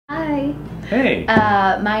Hi. Hey.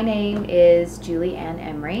 My name is Julie Ann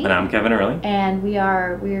Emery. And I'm Kevin Earley. And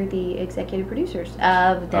we're the executive producers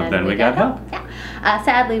of Then We Got Help. Yeah.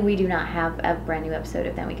 Sadly, we do not have a brand new episode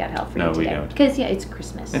of Then We Got Help for you today. No, we don't. Because it's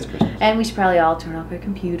Christmas. It's Christmas. And we should probably all turn off our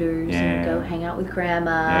computers and go hang out with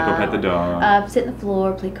Grandma. Yeah, go pet the dog. Sit on the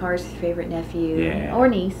floor, play cards with your favorite nephew. Yeah. Or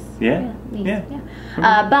niece. Yeah. Niece.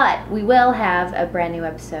 Yeah. But we will have a brand new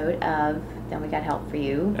episode of Then We Got Help for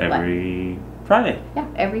you. Every Friday. Yeah,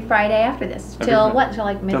 every Friday after this. Till Till what? Till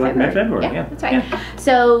like mid-February? Till like mid-February, yeah. That's right. Yeah.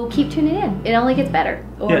 So keep tuning in. It only gets better.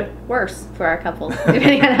 Or worse for our couples,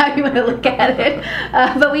 depending on how you want to look at it.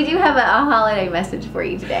 But we do have a holiday message for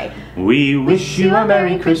you today. We wish you a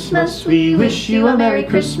Merry Christmas. We wish you a Merry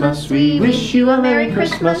Christmas. We wish you a Merry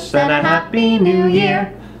Christmas and a Happy New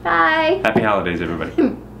Year. Bye. Happy holidays,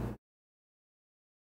 everybody.